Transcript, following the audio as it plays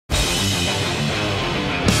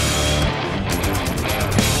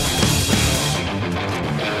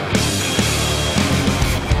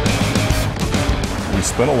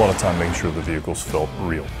spent a lot of time making sure the vehicles felt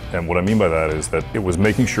real. And what I mean by that is that it was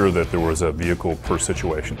making sure that there was a vehicle per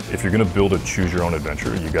situation. If you're going to build a choose-your-own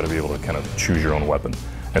adventure, you got to be able to kind of choose your own weapon,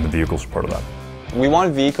 and the vehicles are part of that. We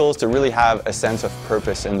wanted vehicles to really have a sense of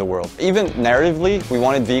purpose in the world. Even narratively, we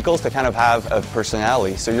wanted vehicles to kind of have a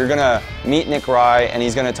personality. So you're gonna meet Nick Rye and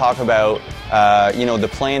he's gonna talk about the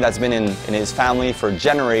plane that's been in his family for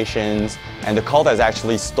generations, and the cult has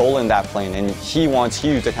actually stolen that plane and he wants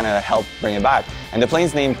you to kind of help bring it back. And the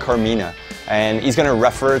plane's named Carmina, and he's gonna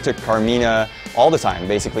refer to Carmina all the time,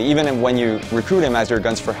 basically, even when you recruit him as your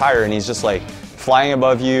guns for hire, and he's just like flying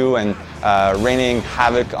above you and raining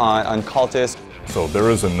havoc on cultists. So there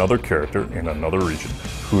is another character in another region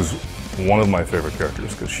who's one of my favorite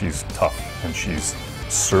characters because she's tough and she's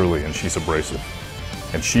surly and she's abrasive.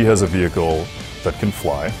 And she has a vehicle that can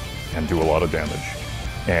fly and do a lot of damage,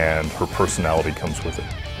 and her personality comes with it,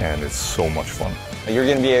 and it's so much fun. You're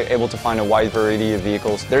going to be able to find a wide variety of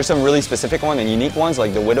vehicles. There's some really specific ones and unique ones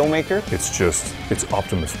like the Widowmaker. It's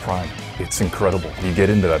Optimus Prime. It's incredible. You get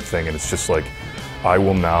into that thing and it's just like, I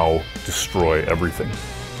will now destroy everything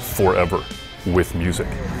forever with music.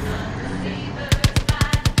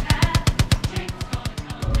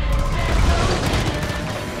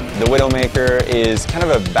 The Widowmaker is kind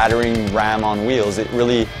of a battering ram on wheels. It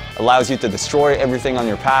really allows you to destroy everything on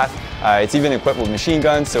your path. It's even equipped with machine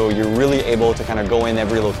guns, so you're really able to kind of go in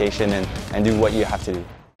every location and do what you have to do.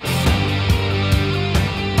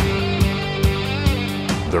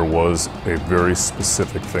 There was a very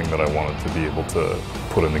specific thing that I wanted to be able to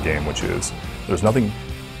put in the game, which is, there's nothing,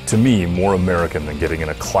 to me, more American than getting in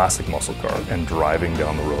a classic muscle car and driving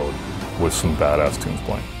down the road with some badass tunes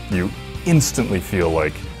playing. You instantly feel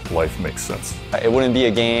like life makes sense. It wouldn't be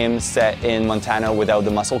a game set in Montana without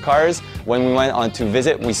the muscle cars. When we went on to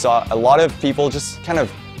visit, we saw a lot of people just kind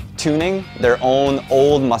of tuning their own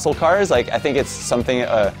old muscle cars. Like, I think it's something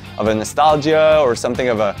of a nostalgia or something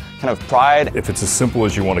of a kind of pride. If it's as simple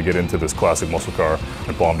as you want to get into this classic muscle car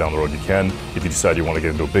and bomb down the road, you can. If you decide you want to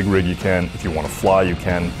get into a big rig, you can. If you want to fly, you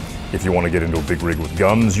can. If you want to get into a big rig with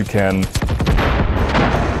guns, you can.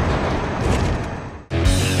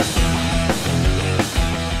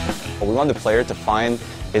 We wanted the player to find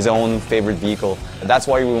his own favorite vehicle. That's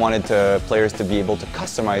why we wanted players to be able to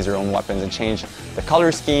customize their own weapons and change the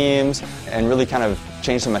color schemes and really kind of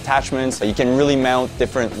change some attachments. You can really mount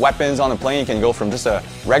different weapons on a plane. You can go from just a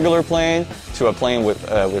regular plane to a plane with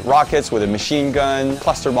rockets, with a machine gun,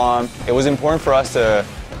 cluster bomb. It was important for us to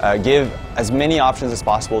give as many options as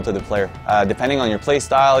possible to the player. Depending on your play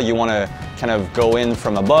style, you want to kind of go in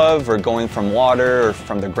from above or go in from water or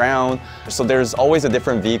from the ground. So there's always a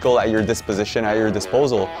different vehicle at your disposition, at your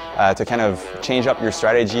disposal, to kind of change up your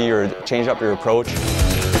strategy or change up your approach.